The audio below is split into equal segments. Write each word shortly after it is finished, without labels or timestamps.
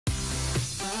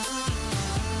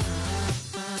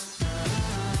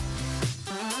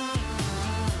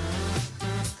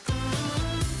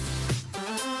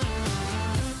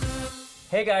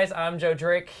Hey guys, I'm Joe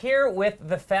Drake here with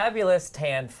the fabulous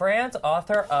Tan France,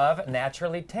 author of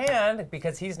Naturally Tanned,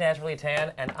 because he's naturally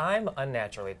tan and I'm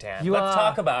unnaturally tan. Let's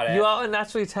talk about it. You are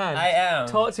unnaturally tan. I am.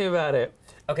 Talk to me about it.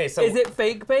 Okay, so is it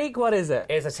fake bake? What is it?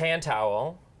 it's a tan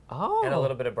towel and a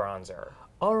little bit of bronzer.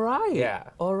 All right. Yeah.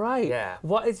 All right. Yeah.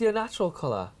 What is your natural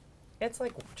color? It's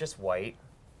like just white.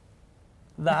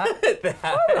 That. That.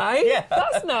 All right. Yeah.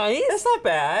 That's nice. It's not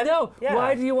bad. No. Yeah.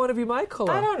 Why do you want to be my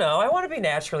color? I don't know. I want to be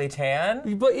naturally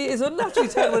tan. But it is unnaturally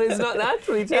tan when it's not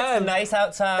naturally tan. It's nice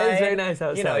outside. It's very nice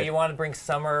outside. You know, you want to bring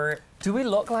summer. Do we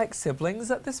look like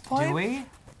siblings at this point? Do we?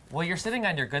 Well, you're sitting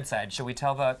on your good side. Should we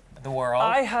tell the world?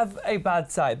 I have a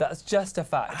bad side. That's just a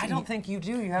fact. I don't think you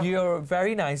do. You're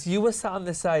very nice. You were sat on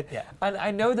this side. Yeah. And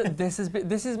I know that this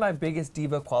is my biggest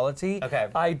diva quality. Okay.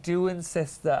 I do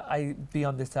insist that I be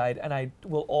on this side, and I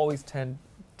will always tend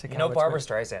to You know Barbara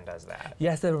Streisand does that.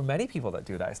 Yes, there are many people that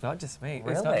do that. It's not just me.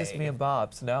 It's not just me and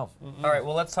Bob's. No. All right,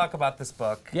 well, let's talk about this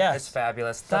book. Yes. It's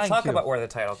fabulous. Thank Let's talk you. about where the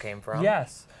title came from.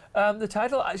 Yes. The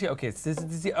title actually, okay, this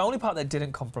is the only part that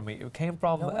didn't come from me. It came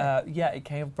from, it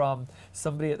came from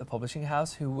somebody at the publishing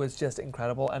house who was just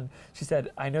incredible. And she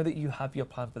said, I know that you have your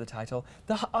plan for the title.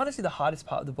 Honestly, the hardest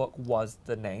part of the book was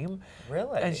the name.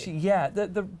 Really? And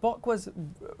the book was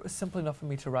simple enough for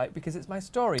me to write because it's my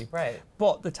story. Right.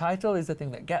 But the title is the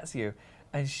thing that gets you.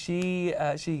 And she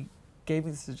gave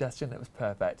me the suggestion that was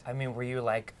perfect. I mean, were you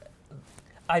like...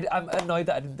 I'm annoyed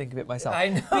that I didn't think of it myself. I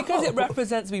know. Because it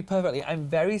represents me perfectly. I'm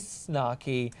very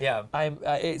snarky. Yeah.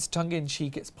 It's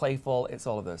tongue-in-cheek, it's playful, it's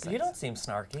all of those things. You don't seem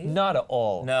snarky. Not at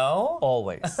all. No?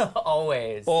 Always.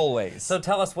 Always. Always. So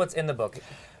tell us what's in the book.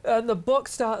 And the book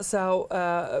starts out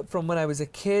from when I was a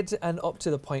kid and up to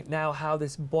the point now, how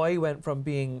this boy went from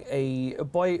being a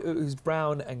boy who's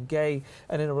brown and gay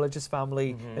and in a religious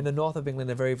family in the north of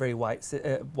England, a very, very white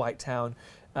town,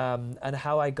 and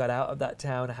how I got out of that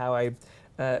town, how I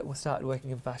started working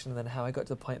in fashion, and then how I got to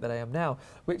the point that I am now,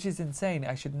 which is insane.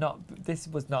 This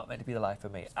was not meant to be the life for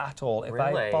me at all. If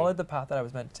Really? I followed the path that I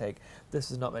was meant to take, this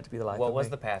was not meant to be the life for me. What was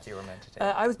the path you were meant to take?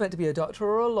 I was meant to be a doctor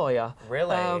or a lawyer.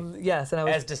 Really? Yes, and I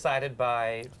was As decided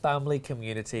by... family,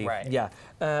 community. Right. Yeah.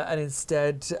 And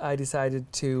instead, I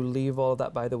decided to leave all of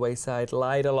that by the wayside,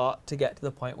 lied a lot to get to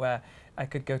the point where I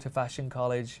could go to fashion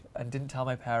college and didn't tell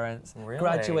my parents. Really?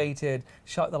 Graduated,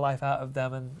 shocked the life out of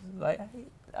them, and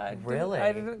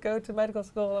I didn't go to medical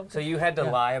school. So you had to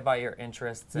lie about your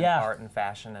interests in art and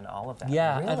fashion and all of that.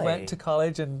 Yeah, Really? and went to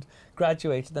college and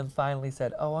graduated, then finally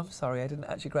said, "Oh, I'm sorry, I didn't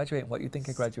actually graduate in what you think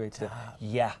I graduated."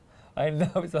 Yeah. I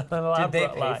know, it's an elaborate Did they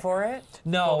pay lie. for it?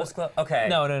 No. Okay.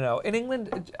 No. In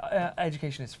England,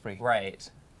 education is free.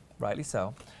 Right. Rightly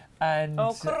so. And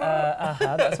Oh,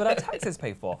 that's what our taxes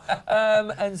pay for.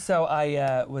 And so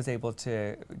I was able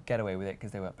to get away with it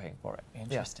because they weren't paying for it.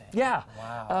 Interesting. Yeah.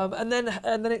 Wow. And then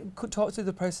it could talk through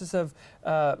the process of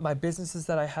my businesses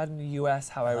that I had in the US,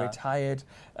 how I retired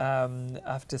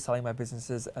after selling my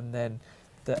businesses, and then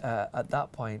at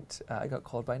that point I got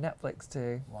called by Netflix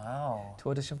to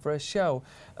audition for a show.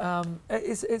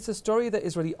 It's a story that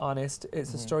is really honest.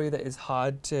 It's a story that is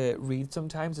hard to read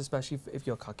sometimes, especially if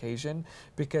you're Caucasian,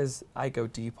 because I go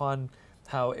deep on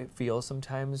how it feels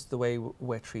sometimes, the way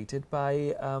we're treated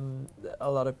by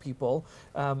a lot of people.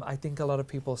 I think a lot of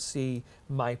people see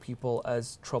my people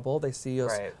as trouble. They see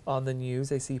us on the news.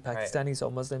 They see Pakistanis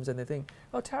or Muslims and they think,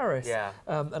 oh, terrorists. Yeah.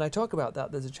 And I talk about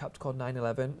that. There's a chapter called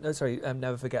 9/11.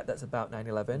 Never Forget, that's about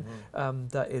 9/11.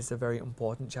 That is a very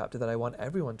important chapter that I want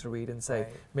everyone to read and say,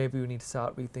 maybe we need to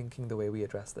start rethinking the way we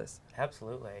address this.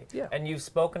 Absolutely. Yeah. And you've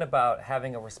spoken about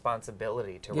having a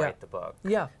responsibility to write the book.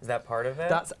 Yeah. Is that part of it?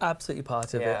 That's absolutely part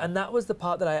of it. And that was the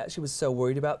part that I actually was so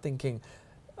worried about, thinking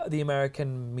the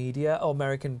American media or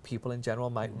American people in general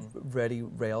might really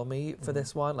rail me for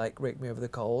this one, like rake me over the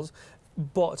coals.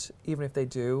 But even if they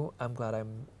do, I'm glad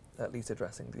I'm at least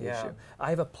addressing the issue. I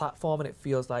have a platform and it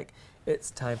feels like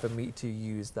it's time for me to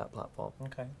use that platform.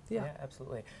 Okay. Yeah.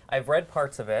 Absolutely. I've read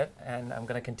parts of it and I'm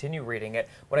going to continue reading it.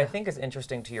 What I think is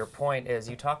interesting to your point is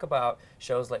you talk about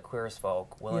shows like Queer as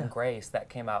Folk, Will and Grace that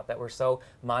came out that were so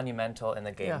monumental in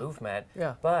the gay movement,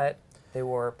 but they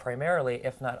were primarily,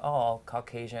 if not all,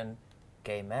 Caucasian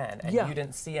gay men. And you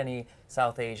didn't see any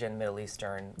South Asian, Middle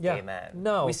Eastern gay men.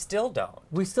 No. We still don't.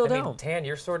 We still don't. I mean, Tan,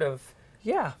 you're sort of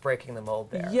breaking the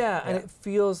mold there. Yeah, and it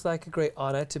feels like a great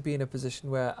honor to be in a position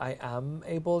where I am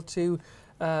able to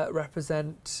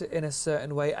represent in a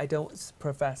certain way. I don't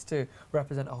profess to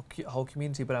represent a whole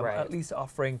community, but I'm at least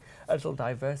offering a little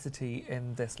diversity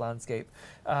in this landscape.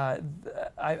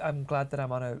 I'm glad that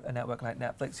I'm on a network like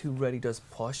Netflix who really does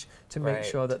push to make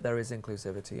sure that there is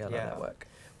inclusivity on the network.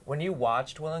 When you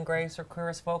watched Will and Grace or Queer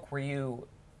as Folk, were you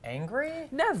angry?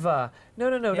 Never. No,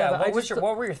 Yeah, never.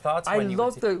 what were your thoughts when you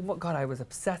loved God, I was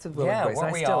obsessed with Will and Grace. weren't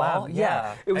I we still all? am.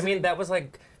 Yeah. It was, I mean, that was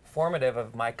like formative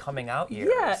of my coming out years.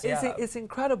 Yeah, it's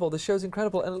incredible. The show's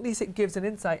incredible, and at least it gives an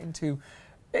insight into.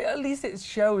 At least it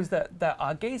shows that there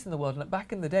are gays in the world, and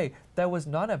back in the day, there was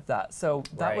none of that. So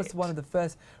that was one of the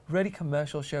first really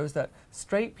commercial shows that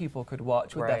straight people could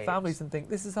watch with their families and think,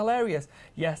 this is hilarious.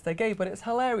 Yes, they're gay, but it's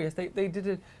hilarious. They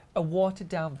did a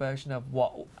watered-down version of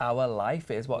what our life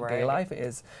is, what gay life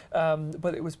is,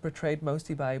 but it was portrayed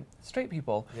mostly by straight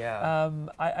people. Yeah.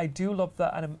 I do love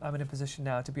that, and I'm in a position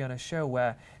now to be on a show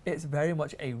where it's very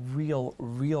much a real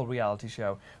reality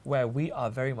show, where we are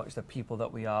very much the people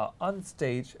that we are on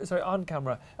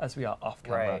camera as we are off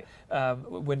camera.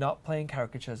 We're not playing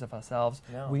caricatures of ourselves.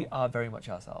 No. We are very much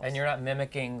ourselves. And you're not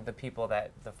mimicking the people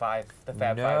that the Fab Five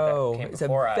that came it's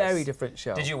before us. It's a very different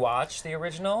show. Did you watch the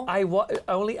original?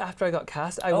 Only after I got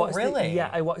cast. I Oh, watched really?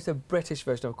 I watched the British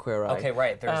version of Queer Eye. Okay,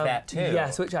 right. There's that too.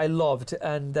 Yes, which I loved,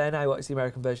 and then I watched the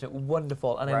American version. It was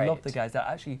wonderful, and I loved the guys. They're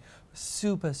actually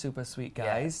super sweet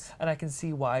guys, and I can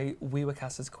see why we were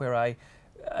cast as Queer Eye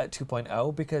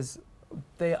 2.0, because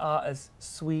they are as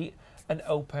sweet and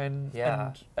open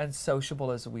and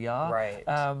sociable as we are. Right.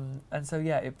 And so,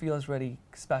 yeah, it feels really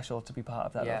special to be part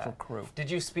of that little crew.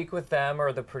 Did you speak with them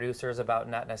or the producers about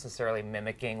not necessarily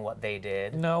mimicking what they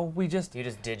did? No, you just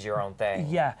did your own thing.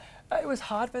 Yeah. It was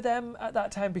hard for them at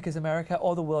that time because America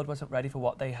or the world wasn't ready for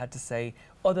what they had to say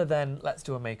other than let's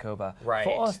do a makeover. Right.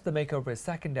 For us, the makeover is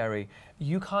secondary.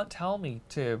 You can't tell me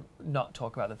to not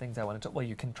talk about the things I want to talk. Well,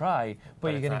 you can try,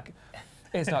 but you're going to...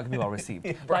 It's not going to be well received.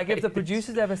 Like if the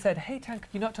producers ever said, "Hey, Tan,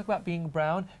 could you not talk about being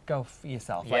brown? Go for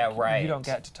yourself." Like, you don't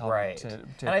get to tell me to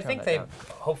and I think they down.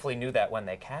 hopefully knew that when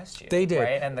they cast you. They did.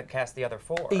 Right? And cast the other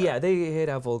four. Yeah, they heard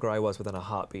how vulgar I was within a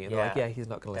heartbeat. And they're like, yeah, he's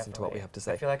not going to listen to what we have to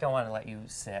say. I feel like I want to let you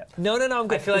sip. No, I'm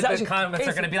good. I feel like the comments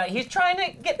are going to be like, he's trying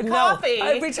to get coffee. No,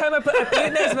 every time I put it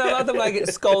next to my mouth, I'm like,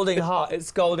 it's scalding hot. It's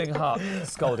scalding hot.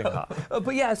 Scalding hot.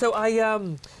 But yeah, so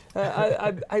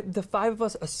the five of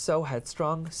us are so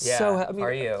headstrong. Yeah, I mean,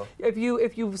 are you?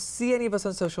 If you see any of us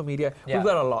on social media, we've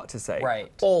got a lot to say.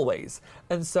 Right. Always.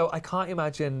 And so I can't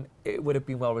imagine it would have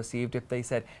been well received if they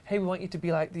said, hey, we want you to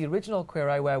be like the original Queer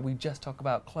Eye where we just talk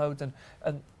about clothes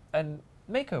and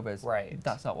makeovers. Right.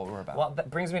 That's not what we're about. Well,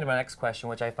 that brings me to my next question,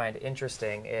 which I find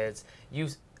interesting, is you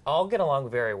all get along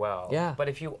very well. Yeah. But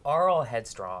if you are all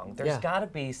headstrong, there's got to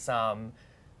be some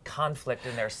conflict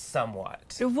in there somewhat.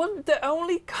 The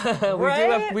only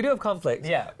we do have conflict.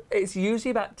 Yeah. It's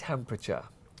usually about temperature.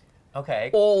 Okay.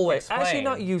 Always. Explain. Actually,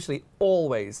 not usually.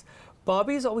 Always.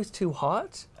 Barbie's always too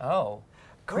hot. Oh.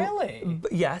 Really?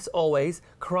 Yes, always.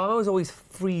 Karamo is always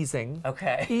freezing.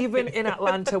 Okay. Even in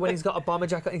Atlanta when he's got a bomber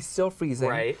jacket, he's still freezing.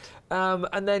 Right.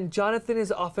 And then Jonathan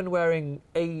is often wearing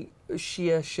a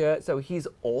sheer shirt, so he's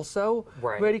also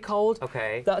really cold.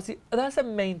 Okay. That's the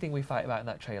main thing we fight about in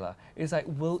that trailer. It's like,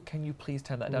 can you please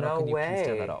turn that down? No or can you way. please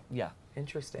turn that up? Yeah.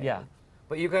 Interesting. Yeah.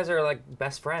 But you guys are like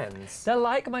best friends. They're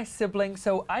like my siblings,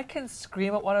 so I can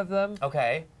scream at one of them.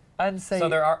 Okay. And say. So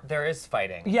there is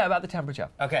fighting. Yeah, about the temperature.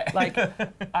 Okay. Like,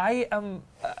 I'm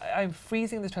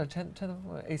freezing this trailer. Turn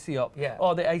the AC up. Yeah.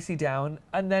 Or the AC down,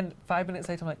 and then 5 minutes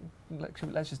later, I'm like,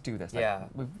 let's just do this. Like, yeah.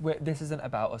 This isn't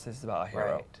about us. This is about our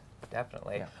hero. Right.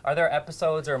 Definitely. Yeah. Are there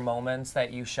episodes or moments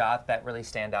that you shot that really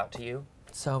stand out to you?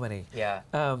 So many. Yeah.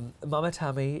 Mama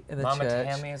Tammy in the church. Mama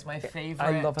Tammy is my favorite.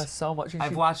 I love her so much.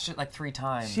 I've watched it like 3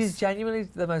 times. She's genuinely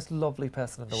the most lovely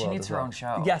person in the world. She needs her own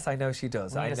show. Yes, I know she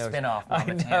does. We need a spin-off, I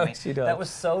Mama know Tammy. she does. That was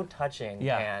so touching,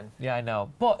 man. Yeah, I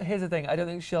know. But here's the thing. I don't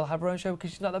think she'll have her own show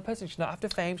because she's not that person. She's not after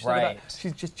fame. She's not about,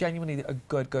 she's just genuinely a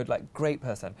good, like, great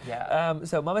person. Yeah.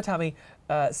 So Mama Tammy,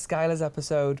 Skylar's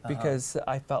episode, because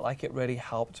I felt like it really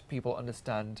helped people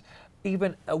understand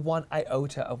even one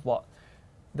iota of what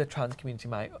the trans community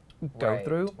might go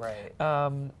through. Right.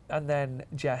 And then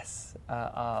Jess,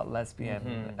 our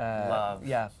lesbian, love.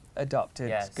 Yeah,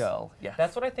 adopted girl. Yeah.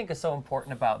 That's what I think is so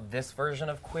important about this version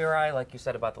of Queer Eye, like you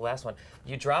said about the last one.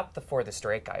 You dropped the for the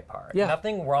straight guy part. Yeah.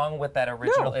 Nothing wrong with that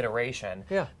original iteration.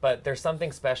 Yeah. But there's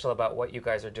something special about what you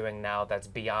guys are doing now that's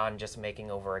beyond just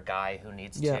making over a guy who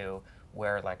needs to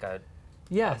wear like a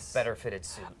better fitted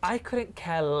suit. I couldn't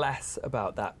care less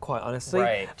about that, quite honestly.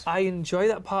 Right. I enjoy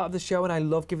that part of the show and I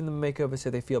love giving them a makeover so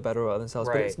they feel better about themselves.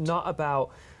 But it's not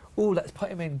about, oh, let's put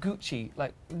him in Gucci.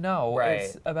 Like, no.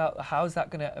 It's about how's that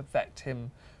going to affect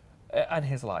him and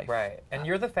his life. Right. And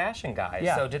you're the fashion guy.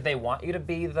 Yeah. So did they want you to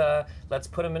be the, let's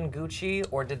put him in Gucci,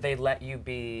 or did they let you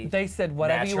be They said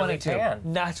whatever you wanted tan? to.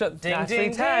 Naturally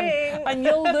ding, tan. ding. And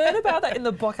you'll learn about that in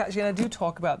the book, actually. And I do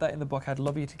talk about that in the book. I'd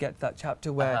love you to get to that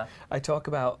chapter where I talk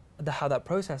about how that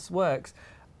process works.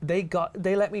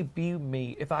 they let me be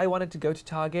me. If I wanted to go to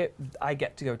Target, I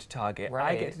get to go to Target.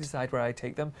 Right. I get to decide where I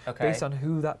take them Okay. based on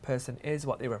who that person is,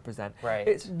 what they represent. Right.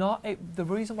 It's not the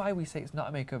reason why we say it's not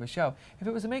a makeover show. If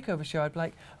it was a makeover show, I'd be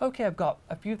like, okay, I've got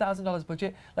a few $1,000s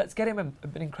budget. Let's get him an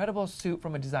incredible suit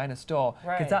from a designer store because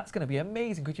Right. that's going to be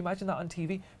amazing. Could you imagine that on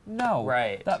TV? No.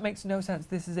 Right. That makes no sense.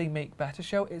 This is a make better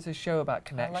show. It's a show about I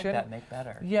connection. like that, make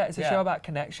better. Yeah, it's a show about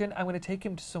connection. I'm going to take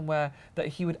him to somewhere that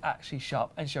he would actually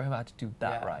shop and show him how to do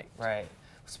that right. Right.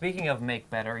 Speaking of make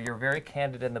better, you're very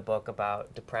candid in the book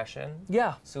about depression,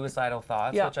 Yeah. suicidal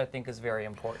thoughts, Yeah. which I think is very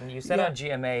important. You said Yeah. on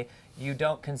GMA you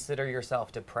don't consider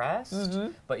yourself depressed,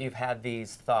 but you've had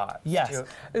these thoughts. Yes.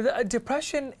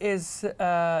 Depression is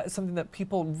something that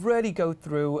people really go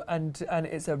through, and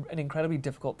it's an incredibly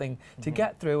difficult thing to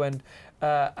get through, and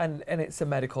it's a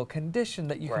medical condition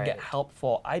that you can get help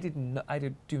for. I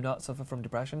do not suffer from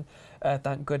depression.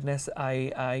 Thank goodness.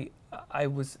 I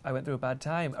went through a bad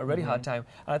time, a really hard time,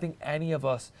 and I think any of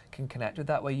us can connect with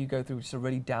that, where you go through just a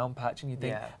really down patch and you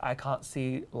think, I can't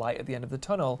see light at the end of the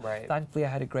tunnel. Right. Thankfully, I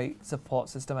had a great support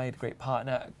system. I had a great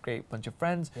partner, a great bunch of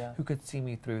friends who could see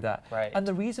me through that. Right. And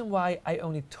the reason why I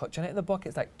only touch on it in the book,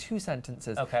 it's like 2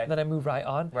 sentences, Okay. and then I move right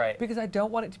on, Right. because I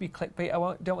don't want it to be clickbait.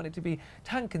 Don't want it to be,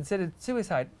 Tan considered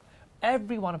suicide.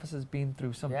 Every one of us has been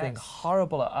through something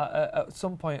horrible at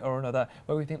some point or another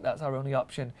where we think that's our only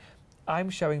option.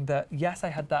 I'm showing that, yes, I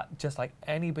had that just like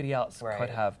anybody else could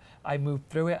have. I moved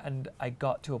through it and I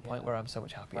got to a point where I'm so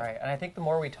much happier. Right, and I think the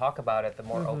more we talk about it, the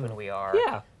more open we are,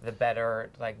 the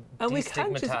better, like, And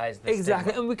destigmatize the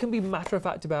exactly, stigma. and we can be matter of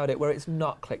fact about it, where it's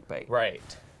not clickbait.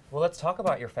 Right. Well, let's talk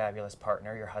about your fabulous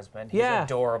partner, your husband. He's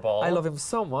adorable. I love him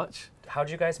so much. How'd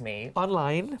you guys meet?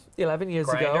 Online, 11 years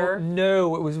Grindr? ago.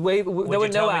 No, it was way. There were no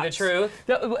apps. Tell me the truth?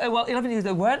 Well, 11 years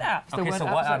there weren't apps. Okay, so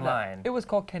what online? It was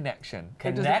called Connection.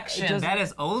 Connection. That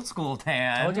is old school,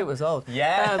 Tan. I told you it was old.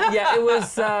 Yeah. Yeah,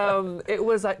 it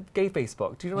was like gay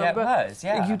Facebook. Do you remember? Yeah, it was.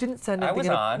 Yeah. You didn't send anything. I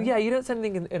was on. Yeah, you didn't send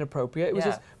anything inappropriate. It was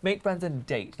just make friends and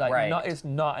date. Like, it's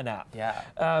not an app.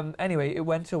 Yeah. Anyway, it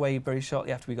went away very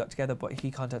shortly after we got together, but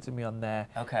he contacted me on there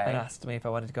and asked me if I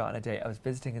wanted to go out on a date. I was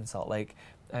visiting in Salt Lake,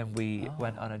 and we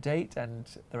went on a date, and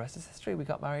the rest is history. We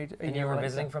got married. And you were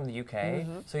visiting from the UK?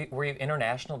 So were you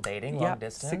international dating, long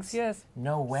distance? 6 years.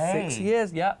 No way. 6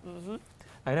 years, yeah.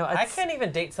 I know. I can't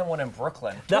even date someone in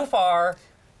Brooklyn. Too far.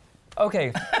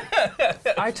 Okay.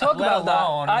 I talk Let about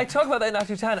alone. that. I talk about that in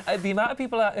After 10. The amount of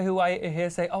people who I hear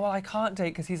say, oh, well, I can't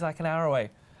date because he's like an hour away.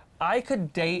 I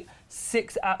could date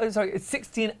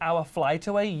 16-hour flight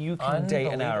away. You can date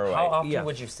an hour away. How often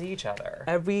would you see each other?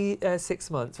 Every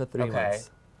 6 months for 3 months.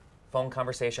 Phone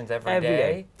conversations every Every day?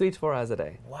 day. 3 to 4 hours a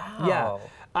day. Wow. Yeah.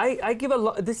 I give a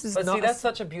lot. This is But not. see, that's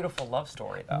such a beautiful love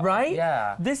story, though. Right?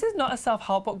 Yeah. This is not a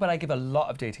self-help book, but I give a lot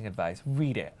of dating advice.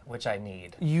 Read it. Which I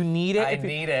need. You need it. I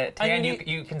need it. And Tan,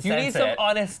 you can sense it. You need some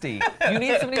honesty. You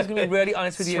need somebody who's going to be really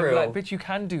honest with you. True. And be like, bitch, you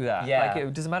can do that. Yeah. Like,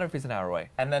 it doesn't matter if it's an hour away.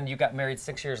 And then you got married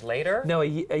 6 years later? No, a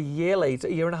year later,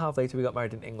 a year and a half later, we got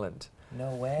married in England.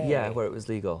 No way. Yeah, where it was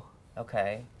legal.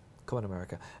 Okay. Come on,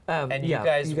 America. And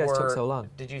yeah, you guys took so long.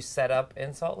 Did you set up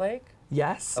in Salt Lake?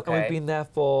 Yes. Okay. And we've been there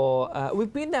for,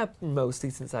 we've been there mostly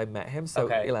since I met him, so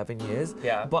 11 years.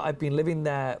 Yeah. But I've been living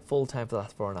there full time for the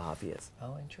last 4.5 years.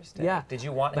 Oh, interesting. Yeah. Did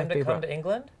you want him to come to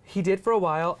England? He did for a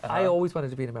while. I always wanted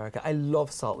to be in America. I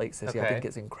love Salt Lake City. I Okay. think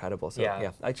it's incredible. So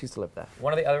yeah, I choose to live there.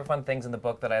 One of the other fun things in the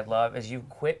book that I love is you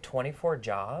quit 24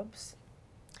 jobs.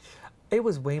 It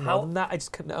was way more than that. I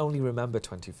just couldn't only remember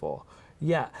 24.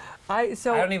 Yeah. I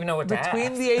don't even know what to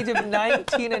between ask. the age of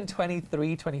 19 and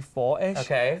 23, 24-ish,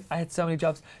 Okay. I had so many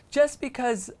jobs just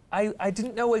because I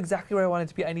didn't know exactly where I wanted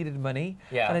to be. I needed money.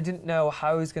 Yeah. And I didn't know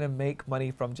how I was going to make money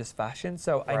from just fashion.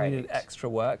 So I needed extra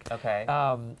work. Okay.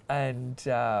 And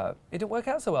it didn't work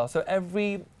out so well. So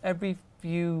every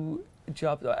few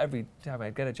jobs, or every time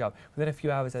I'd get a job, within a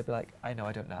few hours I'd be like, I know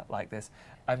I don't like this.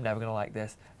 I'm never going to like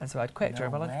this. And so I'd quit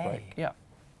during my lunch break. Yeah.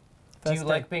 Do you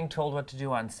like being told what to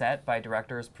do on set by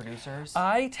directors, producers?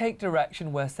 I take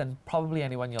direction worse than probably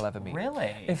anyone you'll ever meet.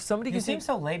 Really? If somebody you can seem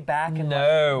so laid back and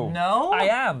no. like, no? I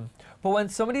am. But when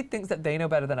somebody thinks that they know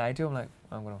better than I do, I'm like,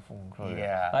 I'm going to fucking close it.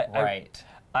 Yeah, like, right.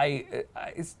 I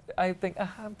think,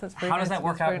 that's very How does nice, that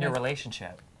work that's out very in your nice.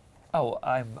 relationship? Oh,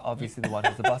 I'm obviously the one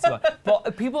who's the bossy one.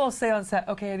 But people will say on set,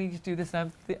 okay, I need you to do this,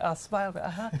 and I'll smile, but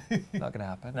not going to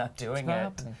happen. Not doing not it.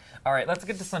 Happening. All right, let's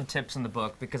get to some tips in the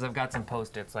book because I've got some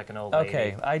Post-its like an old lady.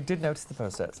 Okay, I did notice the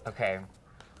Post-its. Okay.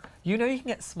 You know you can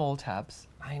get small tabs.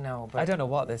 I know, but I don't know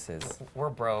what this is.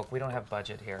 We're broke. We don't have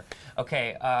budget here.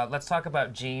 Okay, let's talk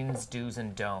about jeans, do's,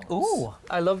 and don'ts. Ooh,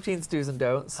 I love jeans, do's, and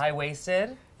don'ts.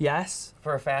 High-waisted? Yes.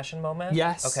 For a fashion moment?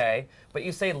 Yes. Okay, but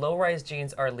you say low-rise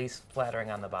jeans are least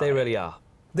flattering on the body. They really are.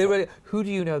 They really. Who do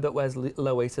you know that wears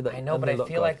low-waisted? I know, but I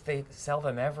feel like they sell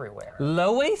them everywhere.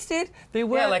 Low-waisted? They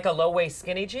wear like a low-waist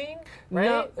skinny jean,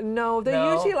 right? No,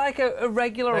 they're usually like a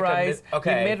regular rise,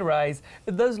 mid-rise.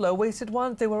 Those low-waisted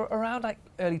ones, they were around like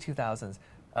early 2000s.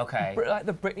 Okay. Like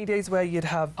the Britney days where you'd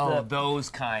have. Those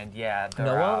kind, yeah. No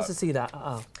one wants to see that.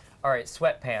 All right,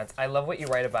 sweatpants. I love what you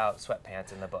write about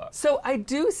sweatpants in the book. So I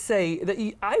do say that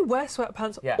I wear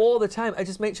sweatpants all the time. I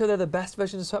just make sure they're the best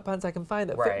version of sweatpants I can find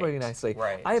that fit really nicely.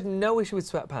 Right. I have no issue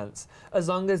with sweatpants as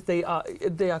long as they are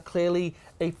clearly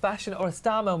a fashion or a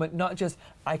style moment, not just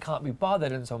I can't be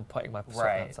bothered and so I'm putting my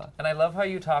sweatpants on. And I love how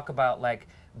you talk about like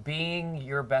being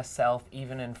your best self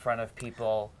even in front of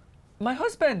people. My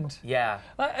husband. Yeah.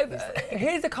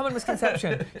 Here's the common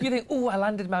misconception. You think, oh, I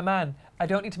landed my man. I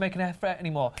don't need to make an effort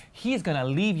anymore. He's going to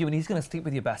leave you and he's going to sleep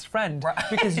with your best friend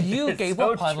because you gave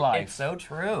up on life. It's so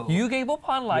true. You gave up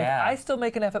on life. Yeah. I still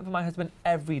make an effort for my husband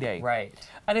every day. Right.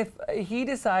 And if he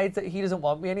decides that he doesn't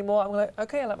want me anymore, I'm like,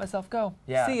 okay, I let myself go.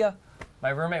 Yeah. See ya. My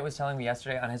roommate was telling me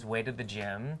yesterday on his way to the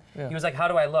gym, he was like, how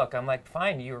do I look? I'm like,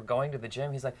 fine, you were going to the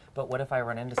gym. He's like, but what if I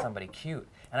run into somebody cute?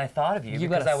 And I thought of you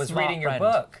because I was reading your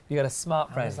book. You got a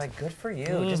smart friend. I was like, good for you.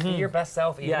 Just be your best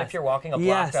self, even if you're walking a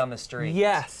block down the street.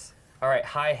 Yes. All right,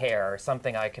 high hair,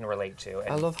 something I can relate to.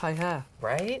 And I love high hair.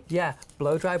 Right? Yeah,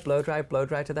 blow dry, blow dry, blow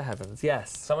dry to the heavens.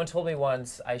 Yes. Someone told me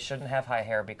once I shouldn't have high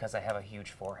hair because I have a huge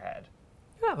forehead.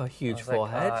 You have a huge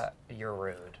forehead. Like, you're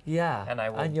rude. Yeah. And I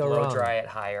will blow dry it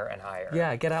higher and higher.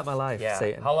 Yeah, get out my life,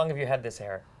 Satan. How long have you had this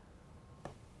hair?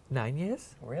 9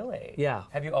 years. Really? Yeah.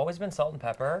 Have you always been salt and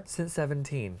pepper? Since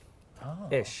 17.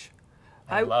 Ish.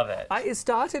 I love it. It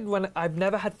started when I've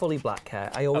never had fully black hair.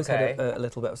 I always had a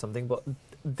little bit of something, but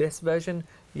this version,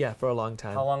 yeah, for a long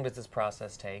time. How long does this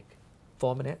process take?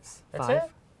 4 minutes. That's 5. it?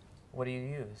 What do you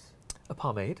use? A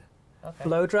pomade. Okay.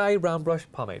 Blow dry, round brush,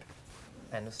 pomade.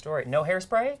 End of story. No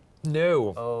hairspray? No.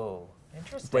 Oh,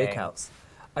 interesting. Breakouts.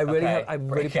 I'm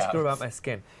really particular about my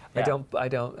skin. Yeah. I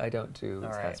don't do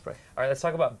hairspray. All right, let's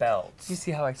talk about belts. Do you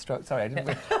see how I stroke? Sorry, I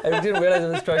didn't realize I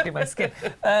was stroking my skin.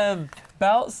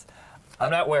 Belts. I'm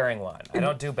not wearing one. I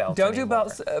don't do belts Don't anymore. do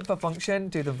belts for function,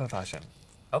 do them for fashion.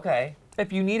 Okay.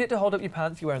 If you need it to hold up your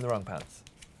pants, you're wearing the wrong pants.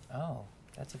 Oh,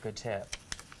 that's a good tip.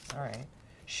 All right.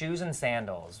 Shoes and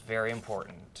sandals, very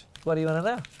important. What do you want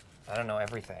to know? I don't know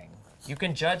everything. You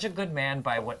can judge a good man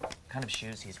by what kind of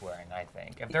shoes he's wearing, I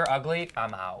think. If they're ugly,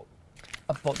 I'm out.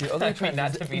 But the ugly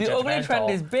trend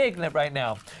is big right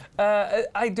now.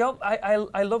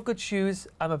 I love good shoes.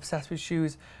 I'm obsessed with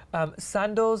shoes.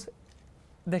 Sandals,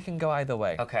 they can go either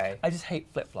way. Okay. I just hate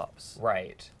flip-flops.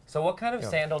 Right. So what kind of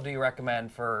sandal do you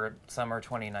recommend for summer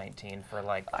 2019 for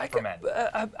men?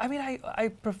 I mean, I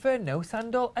prefer no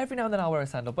sandal. Every now and then I'll wear a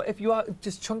sandal. But if you are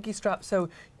just chunky straps, so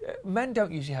men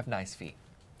don't usually have nice feet.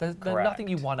 There's nothing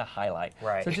you want to highlight.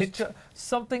 Right. So just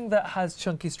something that has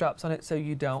chunky straps on it so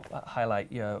you don't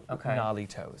highlight your gnarly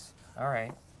toes. All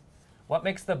right. What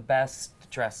makes the best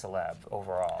dress celeb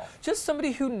overall? Just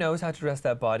somebody who knows how to dress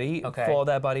their body for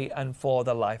their body and for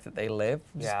the life that they live.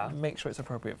 Just make sure it's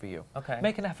appropriate for you. Okay.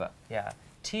 Make an effort. Yeah.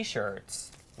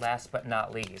 T-shirts. Last but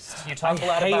not least, you talk a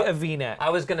lot about. I hate a V-neck.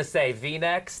 I was gonna say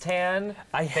V-necks, tan.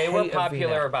 They were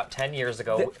popular about 10 years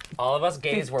ago. All of us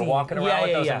gays were walking around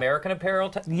with those American Apparel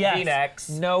V-necks.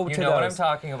 No, you know what I'm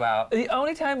talking about. The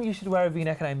only time you should wear a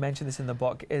V-neck, and I mentioned this in the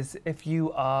book, is if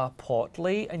you are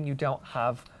portly and you don't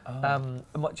have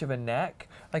much of a neck.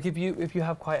 Like if you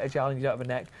have quite a jowl and you don't have a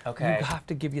neck, you have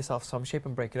to give yourself some shape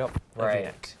and break it up.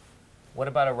 Right. What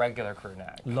about a regular crew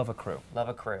neck? Love a crew. Love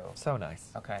a crew. So nice.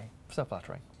 Okay. So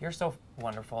flattering. You're so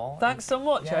wonderful. Thanks so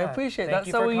much. I appreciate that.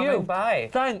 So are you. Thank you for coming by.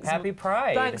 Thanks. Happy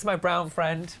Pride. Thanks, my brown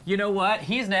friend. You know what?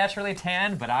 He's naturally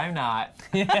tan, but I'm not.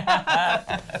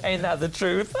 Ain't that the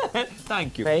truth?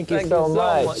 Thank you. Thank you so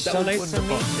much. So nice to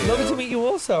meet you. Lovely to meet you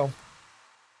also.